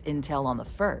here gets intel on the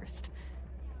first.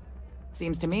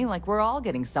 Seems to me like we're all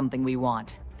getting something we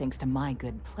want, thanks to my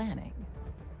good planning.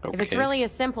 Okay. If it's really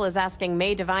as simple as asking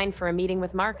May Divine for a meeting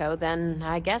with Marco, then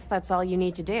I guess that's all you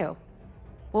need to do.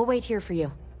 We'll wait here for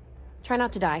you. Try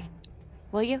not to die.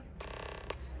 Will you?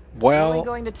 Well... Really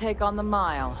going to take on the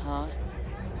mile, huh?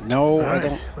 No, right, I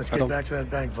don't... Let's get back to that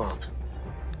bag vault.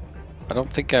 I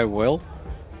don't think I will.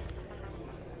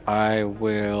 I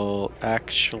will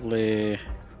actually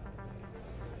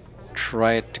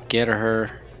try to get her.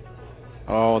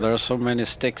 Oh, there are so many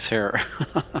sticks here.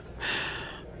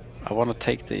 I want to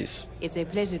take these. It's a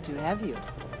pleasure to have you.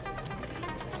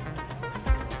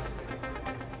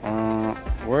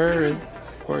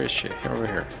 Where is she? Over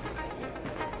here.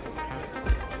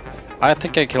 I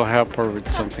think I can help her with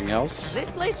something else.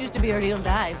 This place used to be a real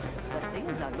dive, but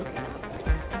things are looking up.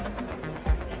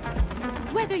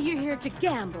 Whether you're here to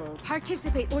gamble,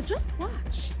 participate, or just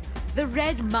watch, the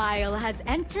Red Mile has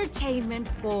entertainment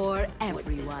for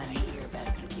everyone.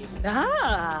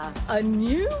 Ah, a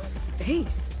new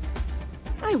face.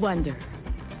 I wonder,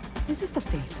 is this the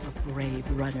face of a brave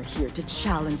runner here to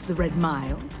challenge the Red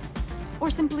Mile? Or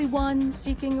simply one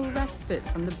seeking a respite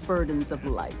from the burdens of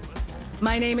life?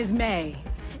 My name is May,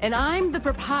 and I'm the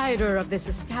proprietor of this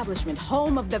establishment,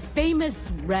 home of the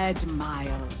famous Red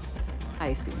Mile. I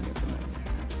assume you're familiar.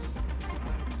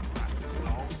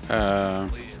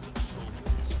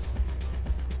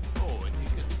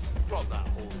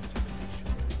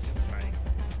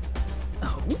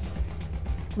 Oh?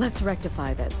 Let's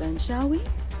rectify that then, shall we?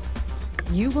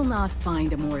 You will not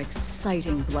find a more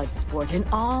exciting blood sport in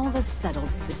all the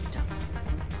settled systems.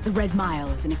 The Red Mile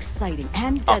is an exciting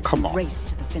and deadly race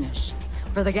to the finish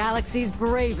for the galaxy's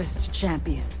bravest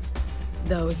champions.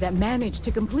 Those that manage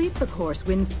to complete the course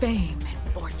win fame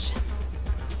and fortune.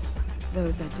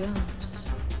 Those that don't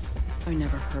are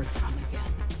never heard from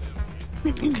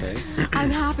again. Okay. I'm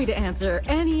happy to answer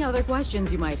any other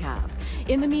questions you might have.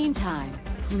 In the meantime,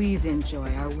 please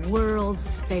enjoy our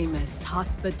world's famous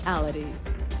hospitality.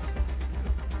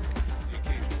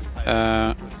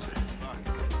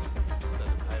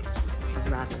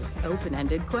 Rather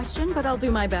open-ended question, but I'll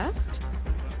do my best.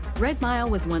 Red Mile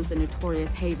was once a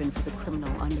notorious haven for the criminal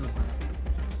underworld.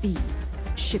 Thieves,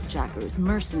 shipjackers,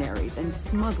 mercenaries, and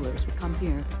smugglers would come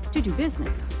here to do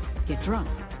business, get drunk,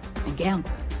 and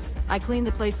gamble. I cleaned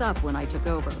the place up when I took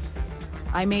over.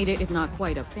 I made it, if not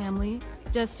quite a family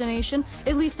destination,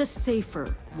 at least a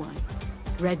safer one.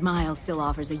 Red Mile still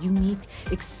offers a unique,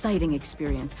 exciting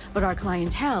experience, but our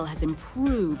clientele has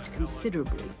improved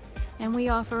considerably, and we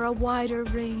offer a wider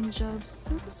range of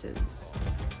services.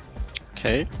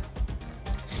 Okay.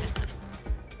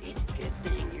 It's a good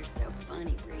thing you're so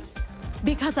funny, Reese.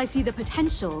 Because I see the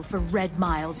potential for Red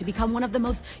Mile to become one of the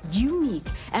most unique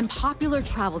and popular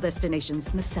travel destinations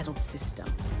in the settled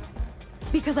systems.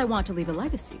 Because I want to leave a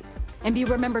legacy and be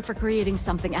remembered for creating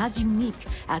something as unique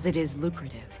as it is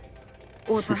lucrative.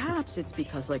 Or perhaps it's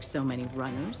because, like so many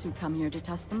runners who come here to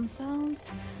test themselves,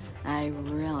 I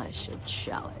really should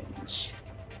challenge.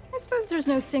 I suppose there's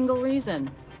no single reason.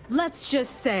 Let's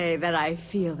just say that I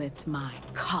feel it's my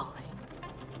calling.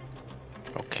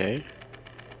 Okay.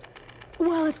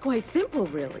 Well, it's quite simple,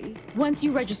 really. Once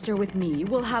you register with me,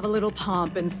 we'll have a little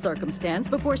pomp and circumstance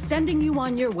before sending you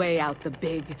on your way out the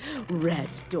big red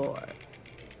door.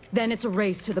 Then it's a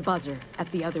race to the buzzer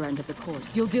at the other end of the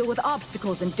course. You'll deal with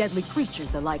obstacles and deadly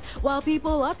creatures alike, while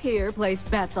people up here place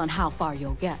bets on how far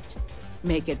you'll get.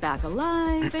 Make it back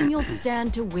alive, and you'll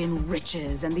stand to win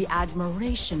riches and the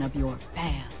admiration of your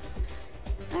fans.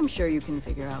 I'm sure you can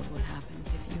figure out what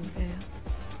happens if you fail.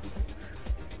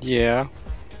 Yeah.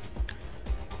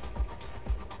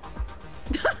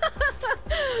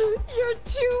 You're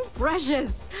too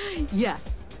precious!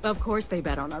 Yes, of course they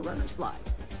bet on our runners'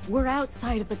 lives. We're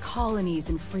outside of the colonies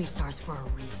and Freestars for a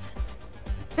reason.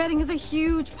 Betting is a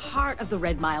huge part of the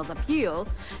Red Mile's appeal.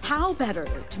 How better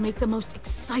to make the most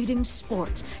exciting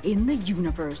sport in the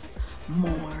universe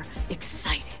more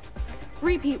exciting?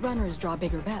 Repeat runners draw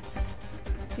bigger bets.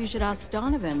 You should ask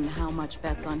Donovan how much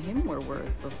bets on him were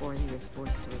worth before he was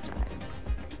forced to retire.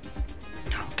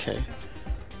 Okay.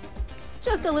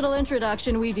 Just a little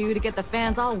introduction we do to get the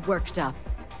fans all worked up.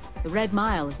 The Red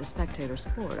Mile is a spectator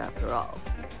sport, after all.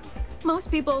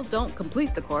 Most people don't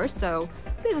complete the course, so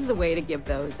this is a way to give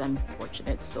those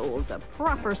unfortunate souls a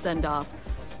proper send-off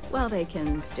while they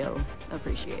can still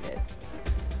appreciate it.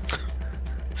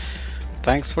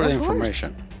 Thanks for the Of course.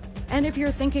 information. And if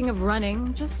you're thinking of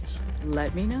running, just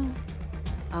let me know.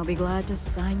 I'll be glad to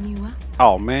sign you up.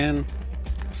 Oh man.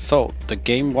 So the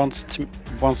game wants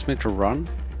me to run?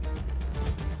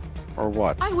 Or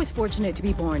what? I was fortunate to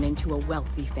be born into a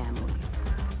wealthy family.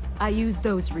 I used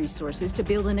those resources to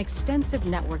build an extensive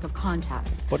network of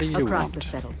contacts What do you across want? the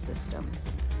settled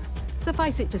systems.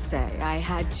 Suffice it to say, I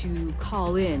had to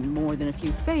call in more than a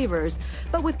few favors,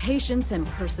 but with patience and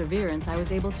perseverance, I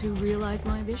was able to realize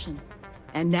my vision.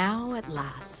 And now, at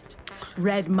last,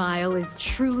 Red Mile is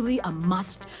truly a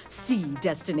must-see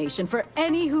destination for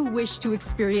any who wish to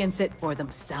experience it for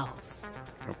themselves.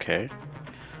 Okay.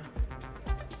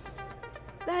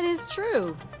 That is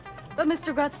true. But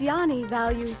Mr. Graziani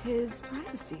values his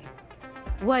privacy.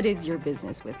 What is your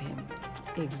business with him?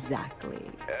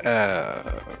 Exactly.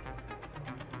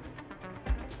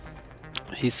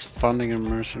 He's funding a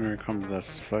mercenary company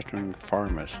that's fluttering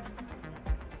farmers.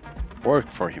 Work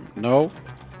for him. No?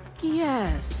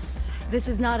 Yes, this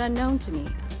is not unknown to me.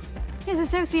 His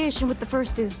association with the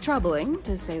First is troubling,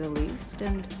 to say the least,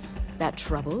 and that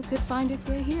trouble could find its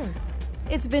way here.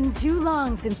 It's been too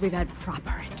long since we've had proper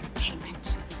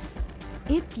entertainment.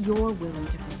 If you're willing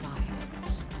to provide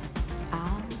it,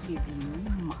 I'll give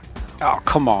you Marco. Oh,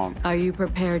 come on. Are you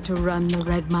prepared to run the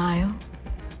Red Mile?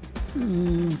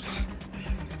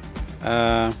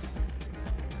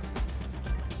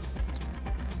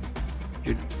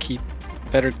 You'd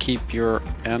better keep your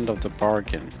end of the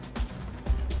bargain.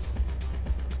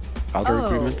 Other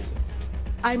agreement?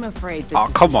 I'm afraid this Oh,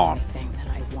 is come the on. only thing that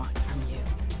I want from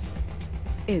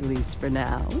you. At least for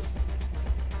now.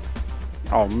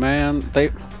 Oh man,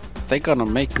 they gonna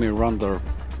make me run the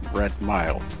Red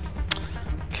Mile.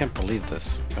 Can't believe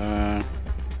this.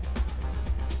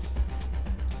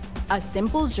 A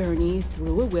simple journey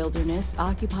through a wilderness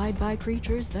occupied by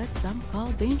creatures that some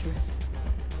call dangerous.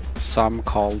 Some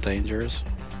call dangerous.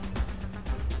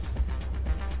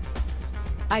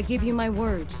 I give you my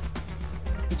word,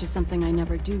 which is something I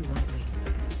never do lightly.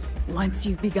 Once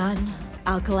you've begun,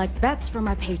 I'll collect bets from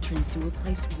my patrons who will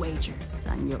place wagers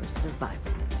on your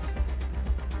survival.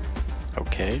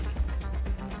 Okay.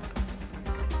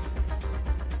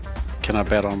 Can I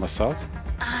bet on myself?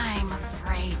 I'm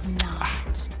afraid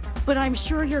not. But I'm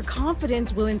sure your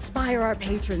confidence will inspire our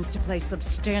patrons to place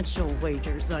substantial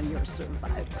wagers on your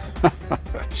survival.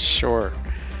 Sure.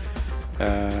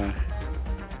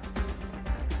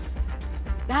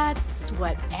 That's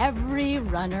what every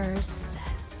runner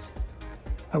says.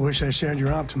 I wish I shared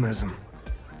your optimism.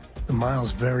 The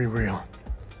mile's very real.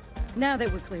 Now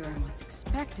that we're clear on what's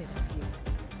expected of you,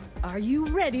 are you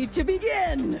ready to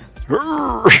begin?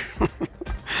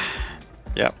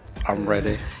 Yep, I'm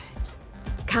ready.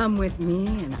 Come with me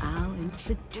and I'll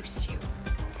introduce you.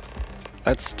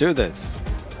 Let's do this.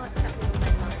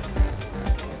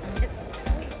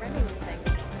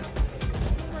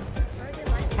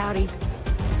 Howdy.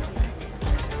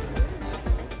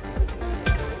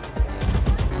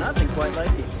 Nothing quite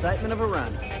like the excitement of a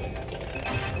run.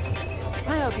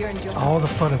 I hope you're enjoying All the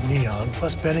fun of Neon,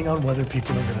 plus betting on whether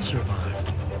people are gonna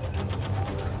survive.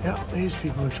 Yeah, these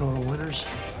people are total winners.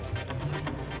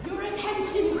 Your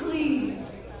attention,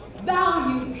 please.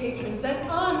 Valued patrons and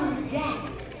honored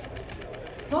guests.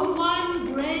 For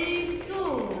one brave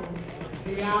soul,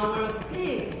 the hour of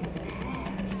fate is at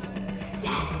hand.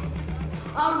 Yes,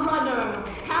 a runner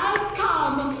has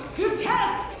come to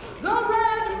test the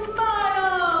Red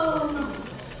Mile.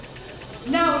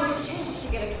 Now is your chance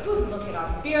to get a good look at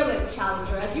our fearless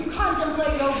challenger as you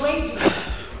contemplate your wagers.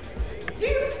 Do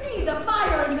you see the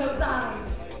fire in those eyes?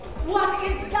 What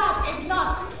is that if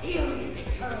not steely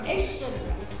determination?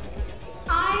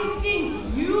 I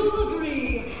think you'll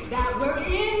agree that we're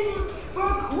in for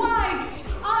quite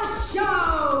a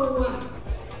show.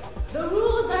 The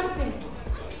rules are simple.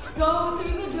 Go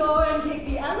through the door and take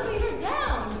the elevator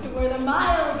down to where the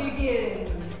mile begins.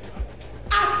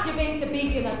 Activate the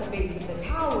beacon at the base of the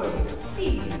tower to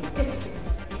see in the distance.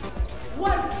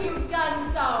 Once you've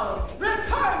done so,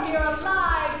 return here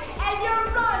alive and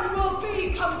your run will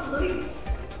be complete.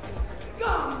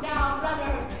 Go now,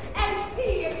 runner, and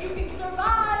see if you can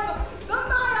survive the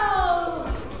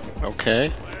mile!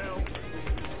 Okay.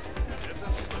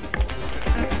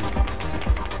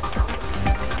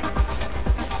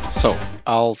 So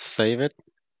I'll save it.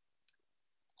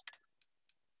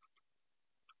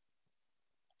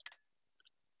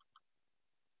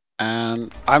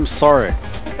 And I'm sorry,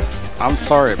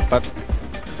 but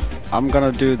I'm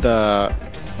gonna do the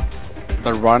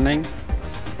running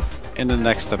in the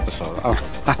next episode.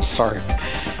 I'm sorry,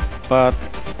 but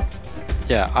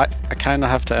yeah, I kind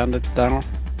of have to end it down.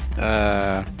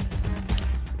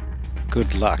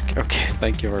 Good luck. Okay,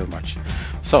 thank you very much.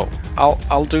 So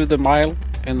I'll do the mile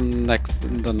in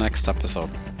the next episode.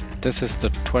 This is the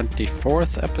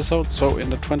 24th episode, so in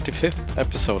the 25th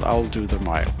episode I'll do the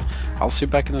mile. I'll see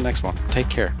you back in the next one. Take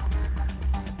care.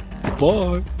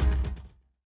 Bye.